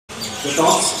The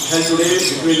talks held today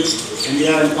between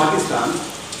India and Pakistan,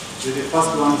 this is the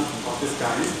first one of this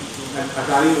kind, at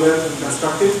Atari were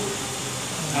constructive,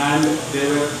 and they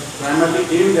were primarily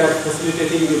aimed at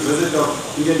facilitating the visit of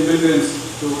Indian pilgrims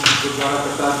to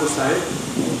Kartarpur Sahib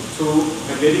through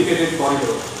a dedicated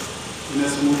corridor in a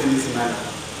smooth and easy manner.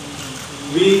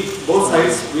 Both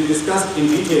sides, we discussed in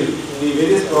detail the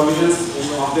various provisions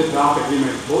of the draft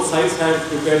agreement. Both sides had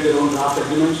prepared their own draft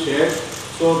agreement, shared,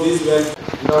 so these were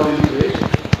without any break,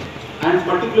 and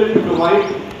particularly provide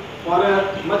for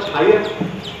a much higher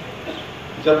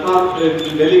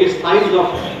delegate size of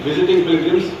visiting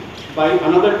pilgrims by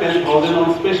another 10,000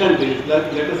 on special days.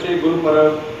 Let us say Guru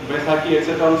Parab, Vaisakhi,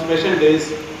 etc. on special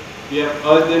days. We have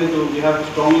urged them to, we have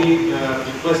strongly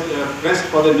pressed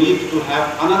for the need to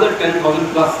have another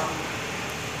 10,000 plus.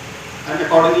 And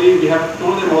accordingly, we have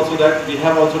told them also that we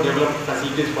have also developed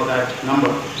facilities for that number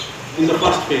in the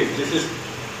first phase. This is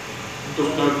to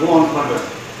go on further.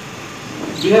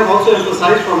 We have also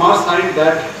emphasized from our side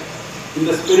that in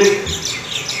the spirit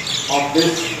of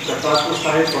this Kartarpur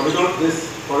Sahib corridor,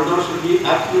 this corridor should be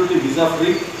absolutely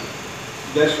visa-free.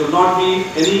 There should not be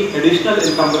any additional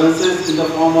encumbrances in the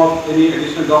form of any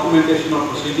additional documentation or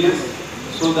procedures,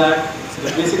 so that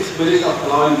the basic spirit of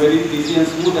allowing very easy and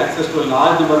smooth access to a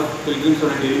large number of pilgrims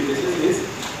on a daily basis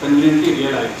is conveniently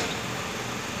realized.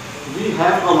 We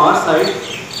have from our side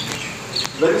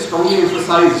very strongly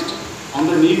emphasized on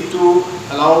the need to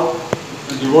allow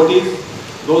devotees,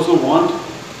 those who want,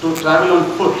 to travel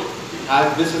on foot,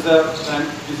 as this is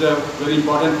a very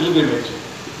important pilgrimage.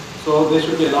 So they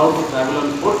should be allowed to travel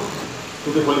on foot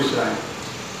to the holy shrine.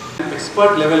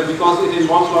 Expert level, because it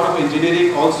involves a lot of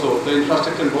engineering also, the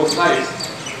infrastructure on both sides.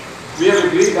 We have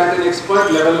agreed that an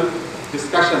expert level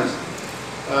discussions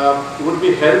would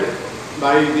be held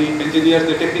by the engineers,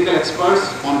 the technical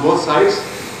experts on both sides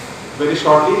very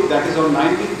shortly, that is on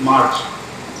 19th March.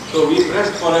 So we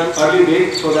pressed for an early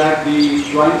date so that the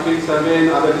joint field survey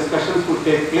and other discussions could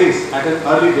take place at an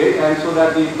early date, and so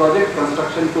that the project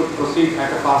construction could proceed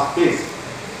at a fast pace.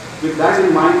 With that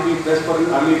in mind, we pressed for an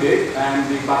early date, and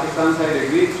the Pakistan side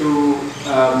agreed to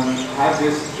have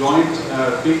this joint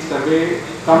field survey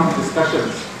come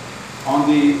discussions on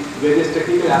the various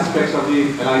technical aspects of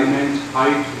the alignment,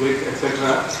 height, width,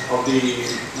 etc. of the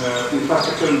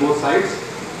infrastructure on both sides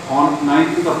on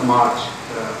 19th of March.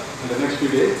 In the next few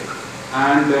days,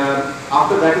 and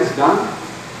after that is done,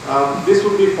 this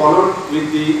would be followed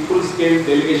with the full-scale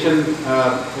delegation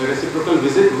reciprocal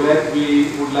visit, where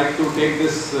we would like to take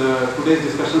this today's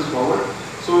discussions forward.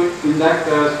 So in that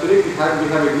spirit, we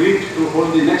have agreed to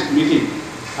hold the next meeting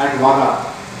at Wagah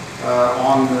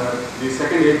on the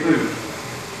 2nd April.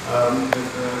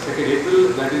 2nd April,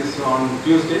 that is on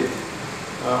Tuesday,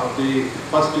 the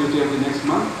first Tuesday of the next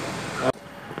month.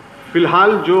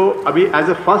 फिलहाल जो अभी as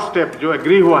a first step जो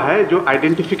agree हुआ है, जो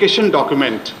identification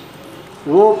document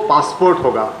वो passport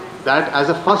होगा. That as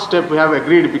a first step we have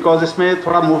agreed, because इसमें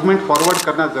थोड़ा मूवमेंट फॉरवर्ड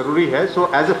करना ज़रूरी है. So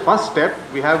as a first step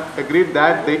we have agreed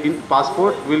that the in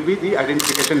passport will be the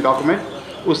identification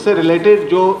document. उससे related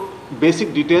जो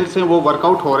basic details हैं वो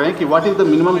workout हो रहे हैं कि what is the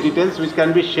minimum details which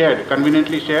can be shared,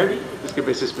 conveniently shared, इसके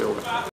basis पे होगा.